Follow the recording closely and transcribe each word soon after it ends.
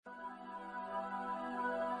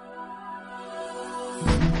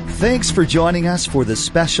Thanks for joining us for the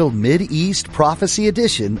special Mid-East Prophecy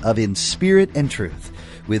edition of In Spirit and Truth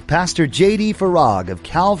with Pastor J.D. Farag of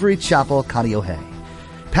Calvary Chapel, Kaneohe.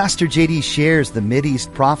 Pastor J.D. shares the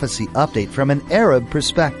Mid-East Prophecy update from an Arab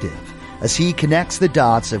perspective as he connects the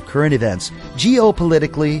dots of current events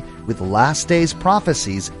geopolitically with last days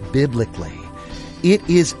prophecies biblically. It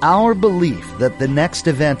is our belief that the next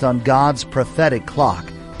event on God's prophetic clock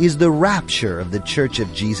is the rapture of the Church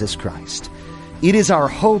of Jesus Christ. It is our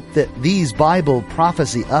hope that these Bible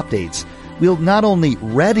prophecy updates will not only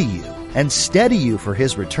ready you and steady you for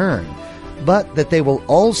His return, but that they will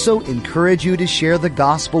also encourage you to share the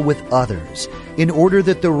gospel with others in order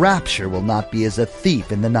that the rapture will not be as a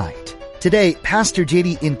thief in the night. Today, Pastor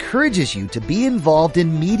J.D. encourages you to be involved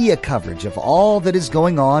in media coverage of all that is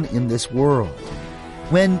going on in this world.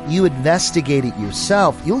 When you investigate it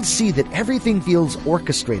yourself, you'll see that everything feels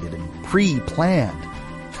orchestrated and pre-planned.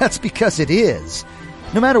 That's because it is.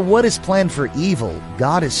 No matter what is planned for evil,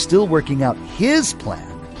 God is still working out His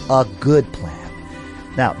plan, a good plan.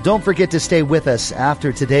 Now, don't forget to stay with us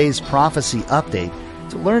after today's prophecy update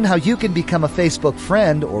to learn how you can become a Facebook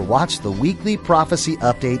friend or watch the weekly prophecy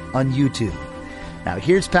update on YouTube. Now,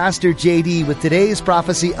 here's Pastor J.D. with today's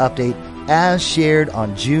prophecy update as shared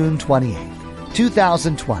on June 28th,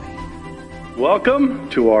 2020. Welcome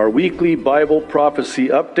to our weekly Bible prophecy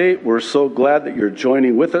update. We're so glad that you're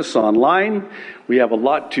joining with us online. We have a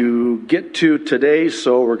lot to get to today,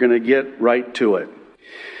 so we're going to get right to it.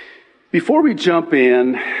 Before we jump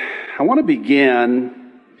in, I want to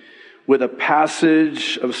begin with a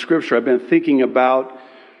passage of Scripture I've been thinking about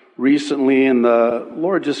recently, and the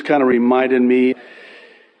Lord just kind of reminded me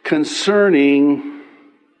concerning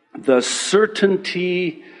the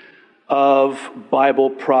certainty of Bible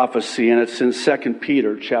prophecy, and it's in 2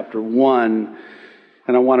 Peter chapter 1,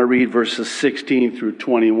 and I want to read verses 16 through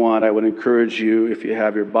 21. I would encourage you, if you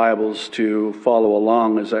have your Bibles, to follow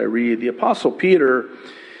along as I read. The Apostle Peter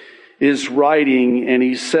is writing, and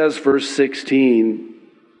he says, verse 16,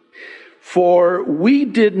 "For we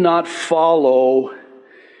did not follow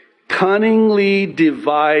cunningly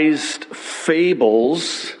devised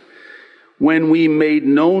fables when we made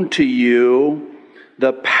known to you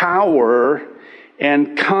the power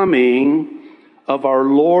and coming of our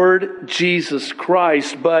Lord Jesus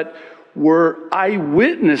Christ, but were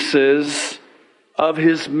eyewitnesses of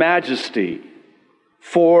His majesty.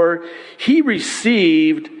 For He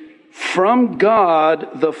received from God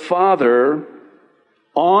the Father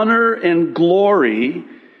honor and glory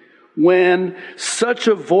when such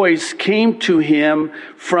a voice came to Him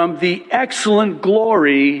from the excellent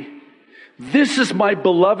glory, 'This is my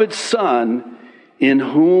beloved Son, in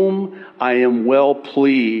whom I am well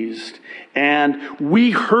pleased.' And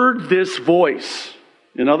we heard this voice."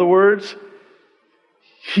 In other words,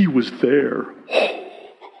 He was there.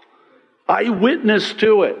 Eyewitness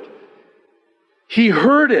to it. He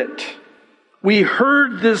heard it. We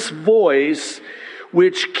heard this voice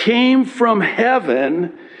which came from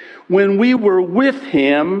heaven when we were with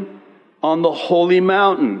Him on the holy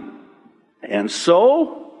mountain. And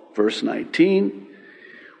so, verse 19,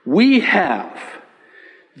 we have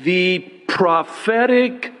the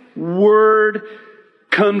prophetic word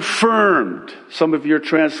confirmed. Some of your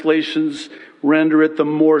translations render it the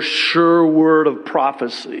more sure word of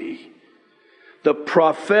prophecy. The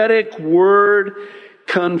prophetic word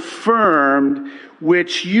confirmed,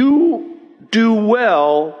 which you do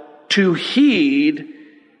well to heed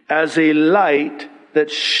as a light that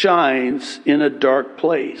shines in a dark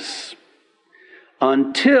place,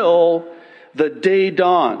 until the day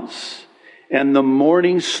dawns and the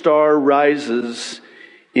morning star rises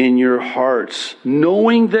in your hearts,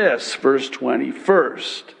 knowing this, verse 20,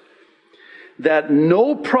 first, that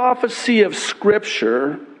no prophecy of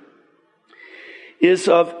Scripture is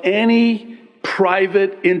of any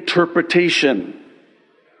private interpretation.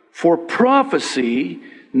 For prophecy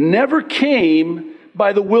never came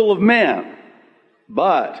by the will of man,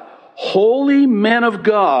 but holy men of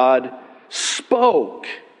God spoke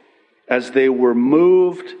as they were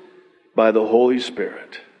moved by the Holy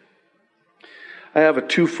Spirit. I have a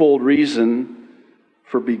twofold reason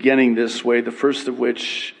for beginning this way. The first of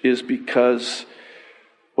which is because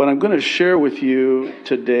what I'm going to share with you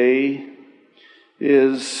today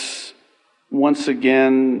is once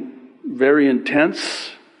again very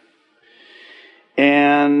intense,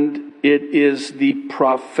 and it is the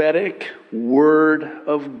prophetic word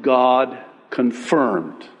of God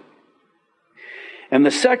confirmed. And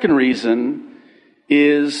the second reason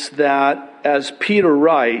is that, as Peter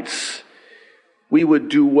writes, we would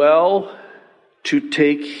do well to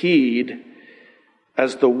take heed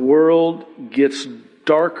as the world gets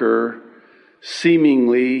darker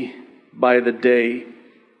seemingly by the day.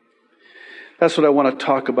 That's what I want to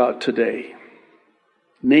talk about today.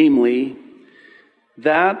 Namely,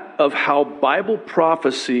 that of how Bible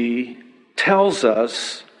prophecy tells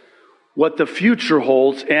us what the future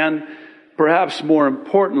holds, and perhaps more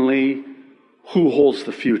importantly, who holds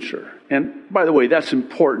the future. And by the way, that's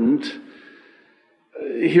important.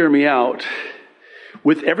 Hear me out.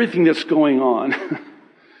 With everything that's going on,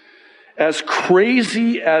 as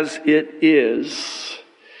crazy as it is,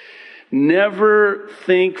 never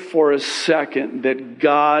think for a second that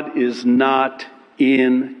God is not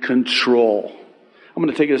in control. I'm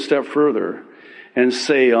going to take it a step further and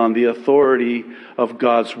say, on the authority of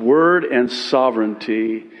God's word and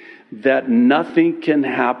sovereignty, that nothing can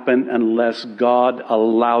happen unless God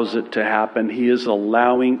allows it to happen. He is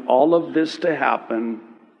allowing all of this to happen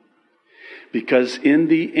because in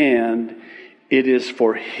the end, it is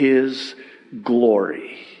for His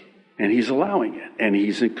glory. And He's allowing it, and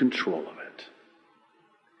He's in control of it.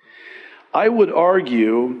 I would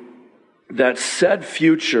argue that said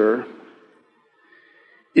future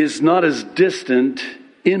is not as distant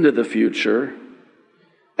into the future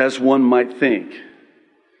as one might think.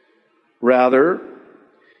 Rather,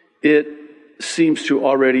 it seems to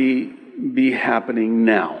already be happening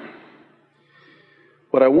now.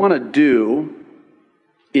 What I want to do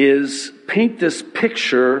is paint this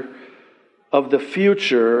picture of the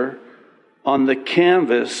future on the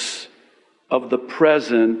canvas of the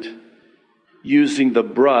present using the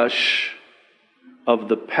brush of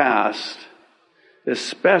the past,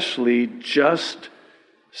 especially just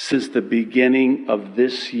since the beginning of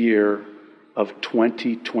this year of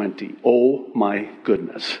 2020. Oh my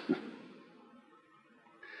goodness.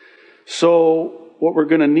 So what we're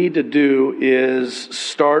going to need to do is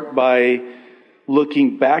start by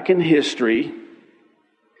looking back in history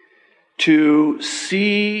to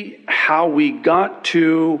see how we got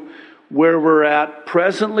to where we're at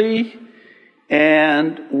presently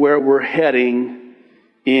and where we're heading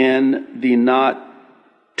in the not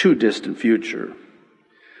too distant future.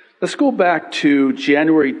 Let's go back to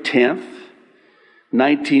January 10th,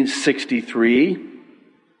 1963,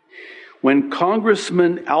 when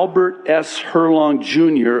Congressman Albert S. Herlong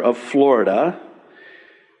Jr. of Florida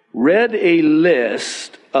read a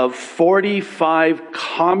list of 45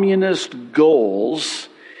 communist goals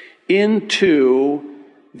into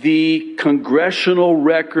the Congressional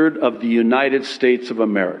Record of the United States of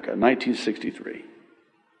America, 1963.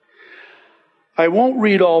 I won't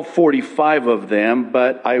read all 45 of them,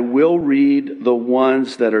 but I will read the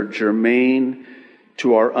ones that are germane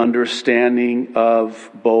to our understanding of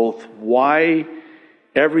both why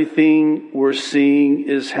everything we're seeing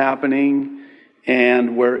is happening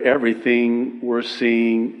and where everything we're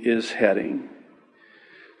seeing is heading.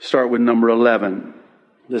 Start with number 11.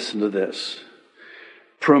 Listen to this.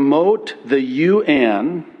 Promote the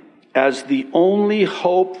UN as the only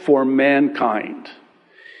hope for mankind.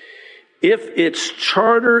 If its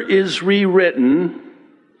charter is rewritten,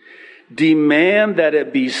 demand that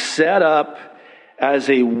it be set up as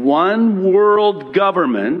a one-world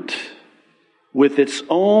government with its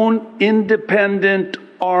own independent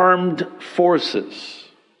armed forces.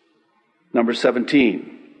 Number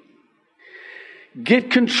 17.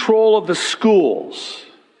 Get control of the schools.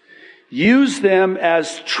 Use them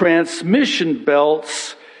as transmission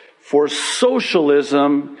belts for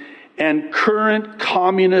socialism and current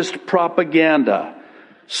communist propaganda.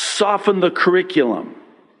 Soften the curriculum.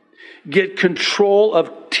 Get control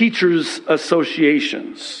of teachers'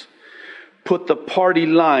 associations. Put the party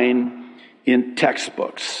line in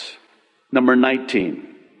textbooks. Number 19.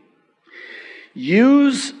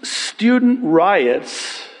 Use student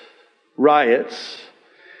riots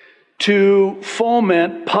to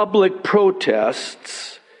foment public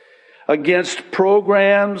protests against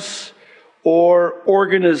programs or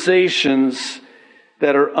organizations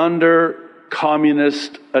that are under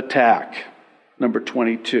communist attack. Number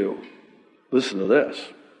 22. Listen to this.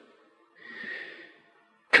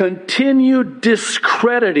 Continue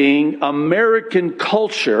discrediting American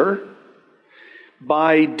culture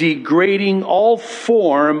by degrading all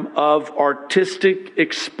form of artistic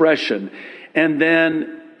expression. And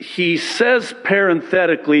then he says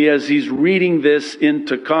parenthetically, as he's reading this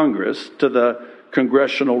into Congress, to the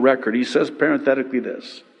Congressional Record, he says parenthetically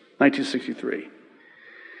this, 1963.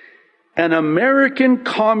 An American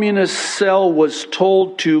communist cell was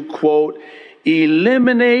told to, quote,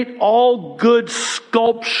 eliminate all good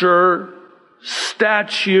sculpture,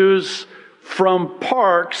 statues from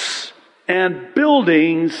parks and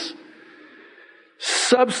buildings,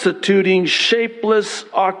 substituting shapeless,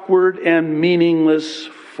 awkward, and meaningless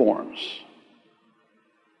forms.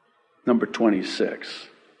 Number 26.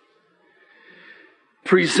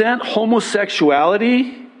 Present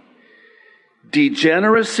homosexuality,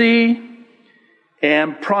 degeneracy,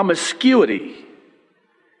 and promiscuity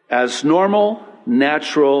as normal,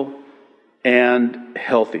 natural, and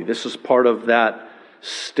healthy. This is part of that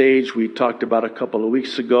stage we talked about a couple of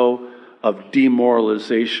weeks ago of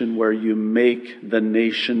demoralization, where you make the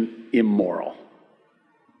nation immoral.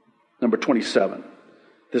 Number 27.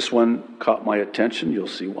 This one caught my attention. You'll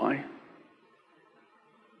see why.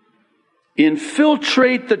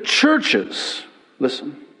 Infiltrate the churches.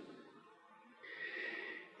 Listen.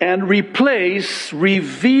 And replace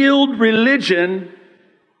revealed religion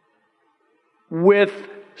with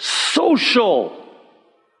social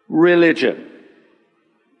religion,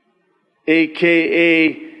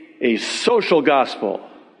 aka a social gospel.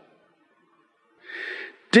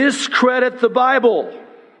 Discredit the Bible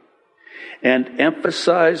and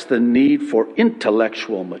emphasize the need for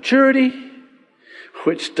intellectual maturity,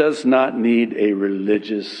 which does not need a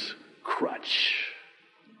religious crutch.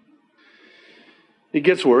 It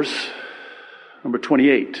gets worse. Number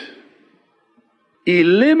 28.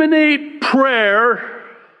 Eliminate prayer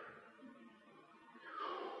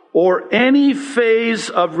or any phase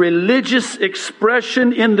of religious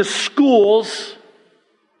expression in the schools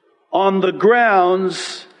on the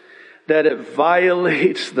grounds that it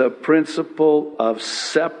violates the principle of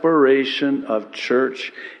separation of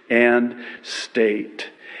church and state.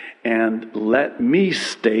 And let me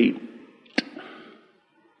state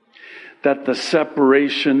that the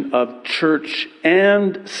separation of church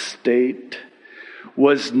and state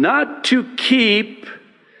was not to keep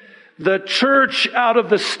the church out of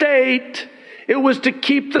the state. It was to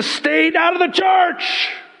keep the state out of the church.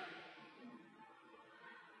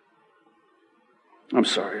 I'm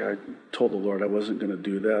sorry, I told the Lord I wasn't going to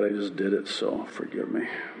do that. I just did it, so forgive me.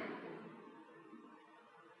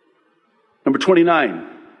 Number 29.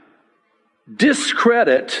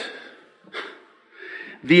 Discredit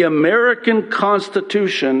the American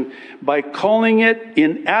Constitution by calling it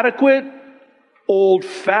inadequate,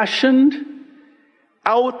 old-fashioned,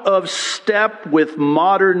 out of step with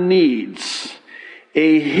modern needs,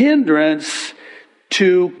 a hindrance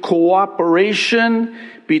to cooperation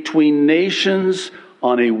between nations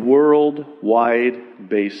on a worldwide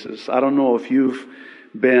basis. I don't know if you've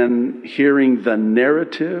been hearing the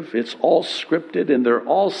narrative. It's all scripted, and they're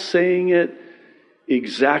all saying it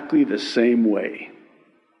exactly the same way.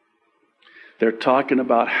 They're talking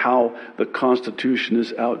about how the Constitution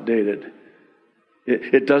is outdated.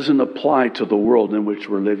 It doesn't apply to the world in which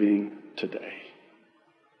we're living today.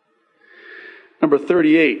 Number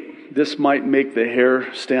 38. This might make the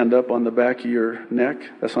hair stand up on the back of your neck.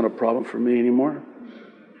 That's not a problem for me anymore.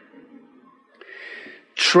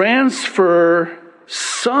 Transfer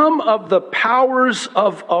some of the powers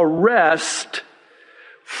of arrest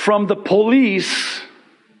from the police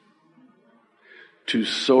to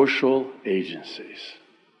social agencies.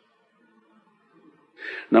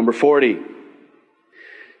 Number 40.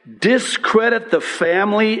 Discredit the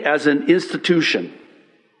family as an institution.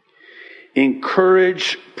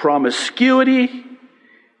 Encourage promiscuity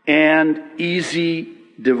and easy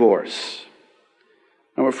divorce.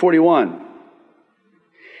 Number 41.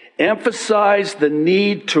 Emphasize the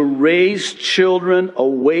need to raise children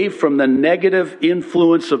away from the negative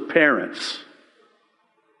influence of parents.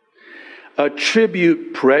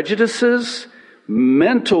 Attribute prejudices,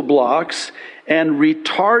 mental blocks, and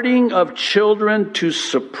retarding of children to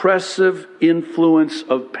suppressive influence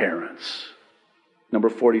of parents. Number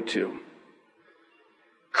 42.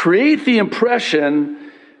 Create the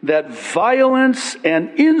impression that violence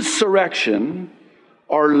and insurrection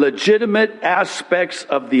are legitimate aspects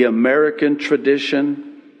of the American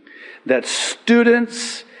tradition, that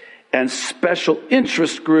students and special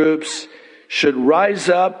interest groups should rise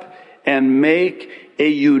up and make a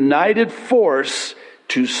united force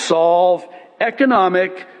to solve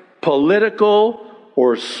economic, political,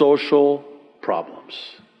 or social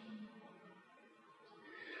problems.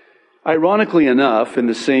 Ironically enough, in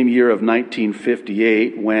the same year of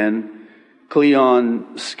 1958, when Cleon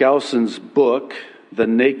Skousen's book, The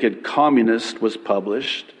Naked Communist, was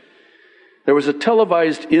published, there was a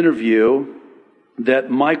televised interview that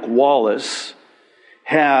Mike Wallace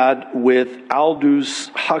had with Aldous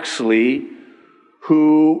Huxley,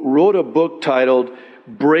 who wrote a book titled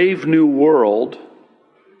Brave New World.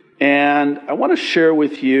 And I want to share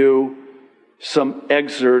with you some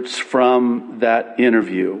excerpts from that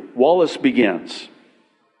interview. Wallace begins.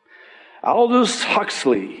 Aldous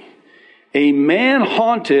Huxley, a man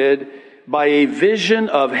haunted by a vision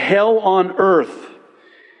of hell on earth,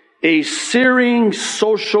 a searing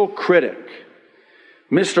social critic,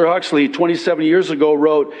 Mr. Huxley, 27 years ago,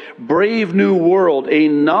 wrote Brave New World, a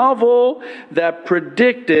novel that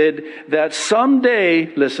predicted that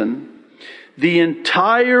someday, listen, the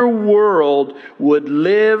entire world would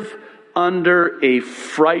live under a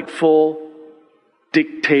frightful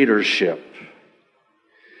dictatorship.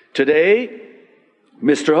 Today,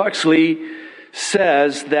 Mr. Huxley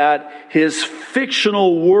says that his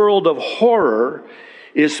fictional world of horror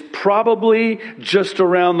is probably just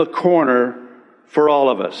around the corner for all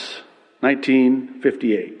of us.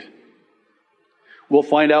 1958. We'll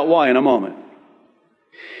find out why in a moment.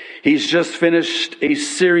 He's just finished a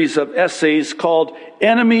series of essays called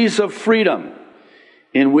Enemies of Freedom,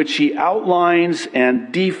 in which he outlines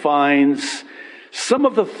and defines some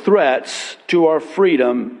of the threats to our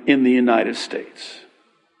freedom in the United States.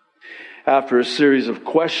 After a series of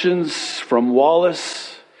questions from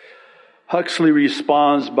Wallace, Huxley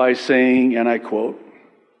responds by saying, and I quote,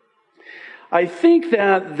 I think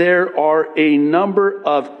that there are a number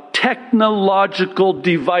of technological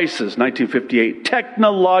devices, 1958,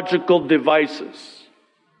 technological devices,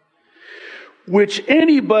 which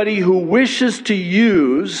anybody who wishes to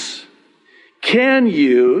use can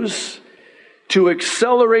use to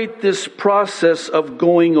accelerate this process of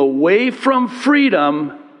going away from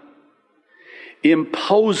freedom,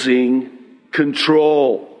 imposing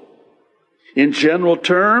control. In general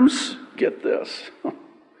terms, get this,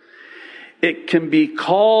 it can be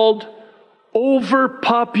called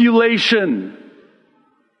overpopulation.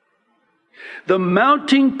 The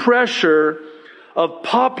mounting pressure of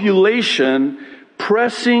population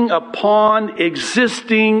pressing upon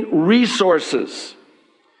existing resources.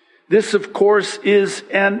 This, of course, is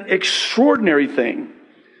an extraordinary thing.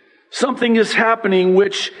 Something is happening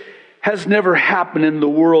which has never happened in the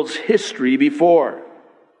world's history before.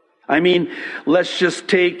 I mean, let's just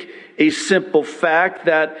take a simple fact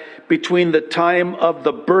that between the time of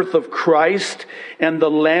the birth of Christ and the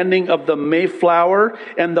landing of the Mayflower,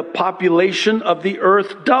 and the population of the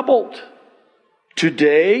earth doubled.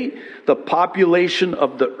 Today, the population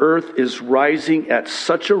of the earth is rising at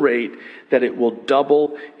such a rate that it will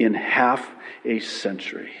double in half a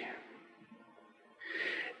century.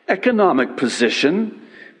 Economic position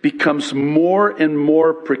becomes more and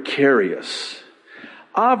more precarious.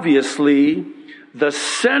 Obviously, the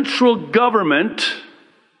central government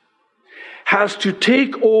has to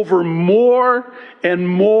take over more and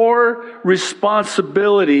more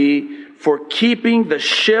responsibility for keeping the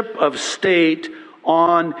ship of state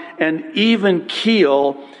on an even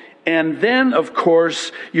keel. And then, of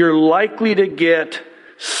course, you're likely to get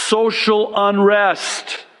social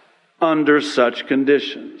unrest under such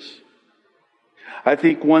conditions. I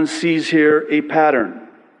think one sees here a pattern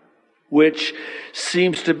which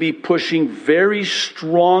seems to be pushing very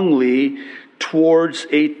strongly towards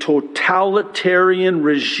a totalitarian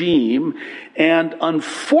regime, and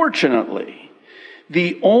unfortunately,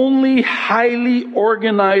 the only highly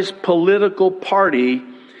organized political party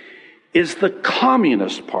is the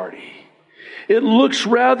Communist Party. It looks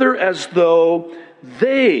rather as though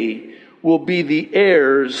they will be the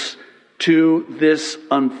heirs to this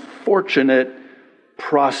unfortunate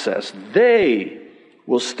process. They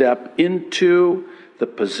will step into the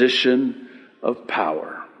position of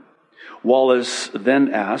power. Wallace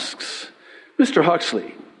then asks, Mr.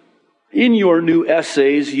 Huxley, in your new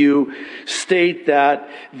essays, you state that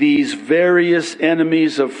these various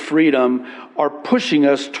enemies of freedom are pushing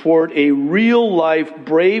us toward a real-life,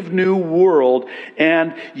 brave new world,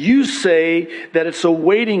 and you say that it's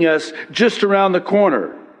awaiting us just around the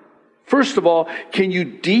corner. First of all, can you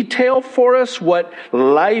detail for us what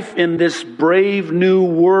life in this brave new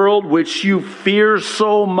world, which you fear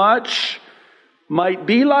so much, might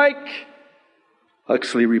be like?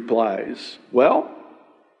 Huxley replies, well,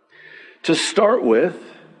 to start with,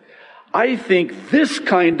 I think this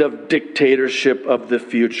kind of dictatorship of the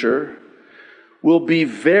future will be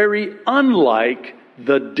very unlike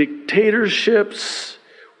the dictatorships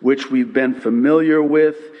which we've been familiar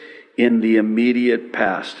with in the immediate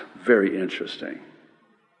past. Very interesting.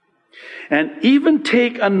 And even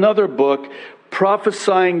take another book,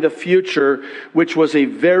 Prophesying the Future, which was a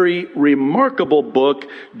very remarkable book,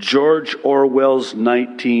 George Orwell's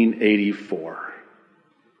 1984.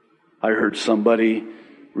 I heard somebody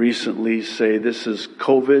recently say this is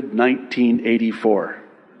COVID 1984.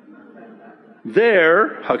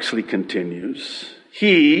 There, Huxley continues,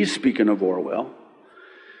 he, speaking of Orwell,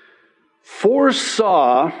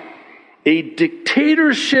 foresaw a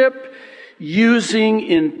dictatorship using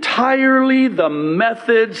entirely the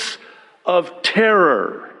methods of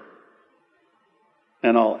terror,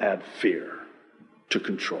 and I'll add fear, to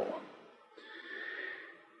control.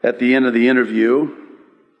 At the end of the interview,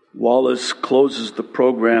 Wallace closes the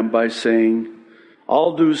program by saying,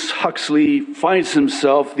 Aldous Huxley finds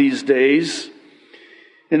himself these days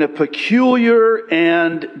in a peculiar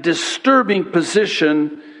and disturbing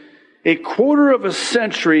position a quarter of a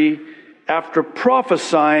century after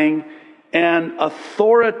prophesying an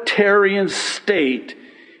authoritarian state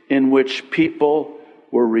in which people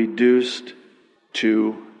were reduced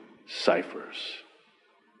to ciphers.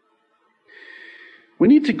 We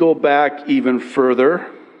need to go back even further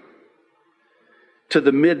to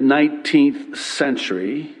the mid-19th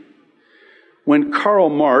century when Karl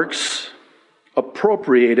Marx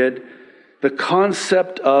appropriated the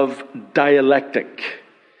concept of dialectic.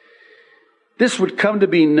 This would come to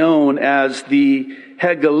be known as the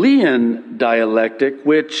Hegelian dialectic,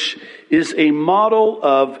 which is a model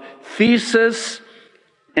of thesis,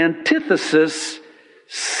 antithesis,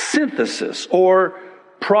 synthesis, or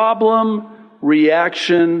problem,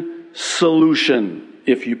 reaction, solution,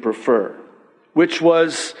 if you prefer, which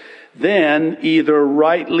was then either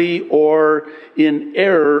rightly or in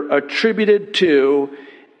error attributed to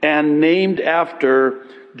and named after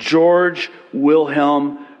George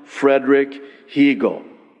Wilhelm Friedrich Hegel.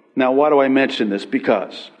 Now, why do I mention this?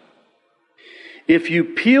 Because if you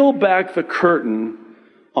peel back the curtain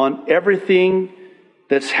on everything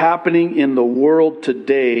that's happening in the world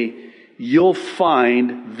today, you'll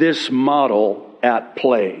find this model at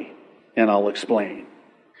play, and I'll explain.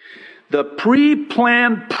 The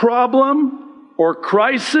pre-planned problem or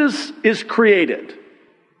crisis is created.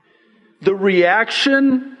 The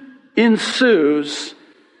reaction ensues,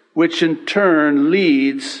 which in turn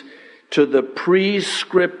leads to the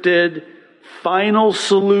pre-scripted final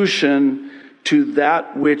solution to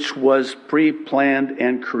that which was pre-planned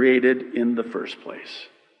and created in the first place.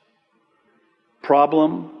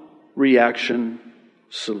 Problem, reaction,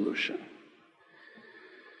 solution.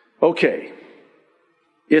 Okay.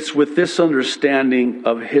 It's with this understanding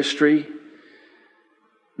of history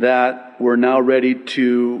that we're now ready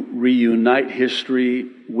to reunite history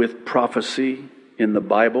with prophecy in the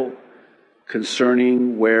Bible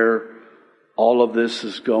concerning where all of this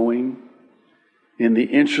is going. In the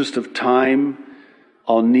interest of time,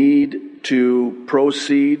 I'll need to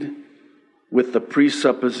proceed with the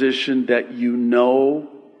presupposition that you know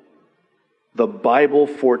the Bible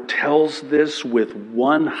foretells this with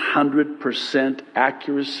 100%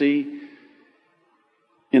 accuracy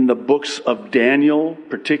in the books of Daniel,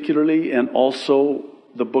 particularly, and also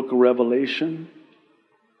the book of Revelation.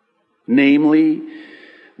 Namely,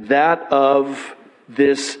 that of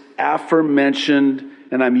this aforementioned,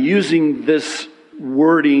 and I'm using this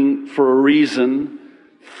wording for a reason,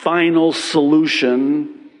 final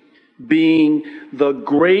solution, being the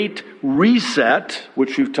great reset,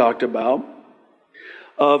 which we've talked about,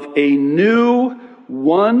 of a new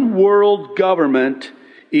one world government,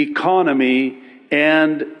 economy,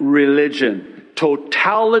 and religion.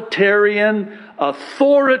 Totalitarian,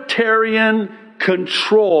 authoritarian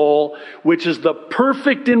control, which is the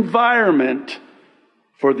perfect environment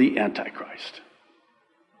for the Antichrist.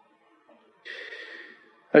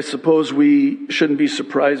 I suppose we shouldn't be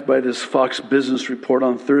surprised by this Fox Business report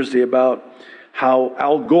on Thursday about how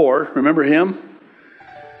Al Gore, remember him?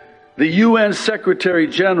 The UN Secretary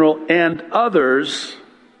General and others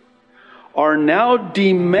are now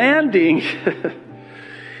demanding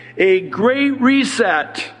a great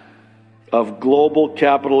reset of global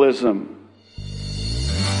capitalism.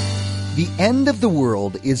 The end of the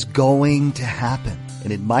world is going to happen,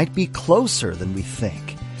 and it might be closer than we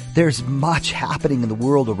think. There's much happening in the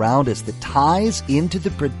world around us that ties into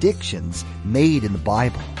the predictions made in the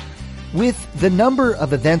Bible. With the number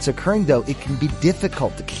of events occurring, though, it can be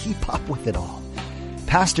difficult to keep up with it all.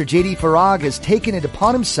 Pastor J.D. Farag has taken it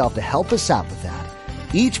upon himself to help us out with that.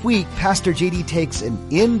 Each week, Pastor J.D. takes an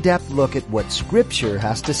in-depth look at what Scripture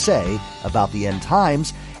has to say about the end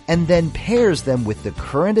times and then pairs them with the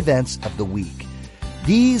current events of the week.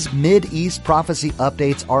 These Mid-East prophecy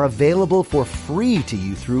updates are available for free to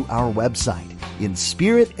you through our website,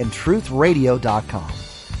 inspiritandtruthradio.com.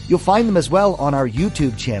 You'll find them as well on our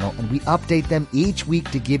YouTube channel, and we update them each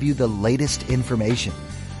week to give you the latest information.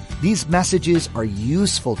 These messages are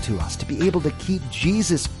useful to us to be able to keep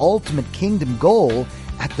Jesus' ultimate kingdom goal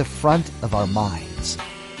at the front of our minds.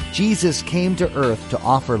 Jesus came to earth to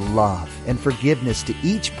offer love and forgiveness to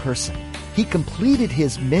each person. He completed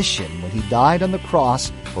his mission when he died on the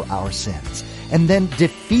cross for our sins, and then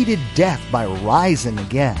defeated death by rising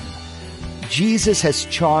again. Jesus has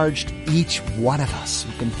charged each one of us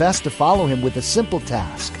who confess to follow him with a simple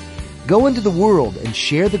task. Go into the world and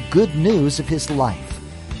share the good news of his life.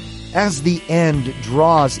 As the end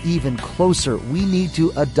draws even closer, we need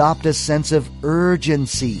to adopt a sense of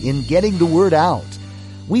urgency in getting the word out.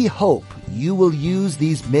 We hope you will use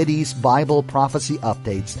these Mideast Bible prophecy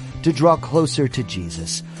updates to draw closer to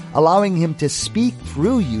Jesus, allowing Him to speak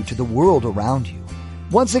through you to the world around you.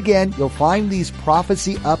 Once again, you'll find these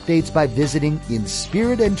prophecy updates by visiting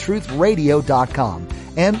inspiritandtruthradio.com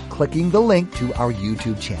and clicking the link to our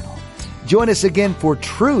YouTube channel. Join us again for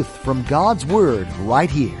truth from God's Word right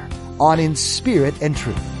here on In Spirit and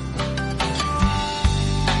Truth.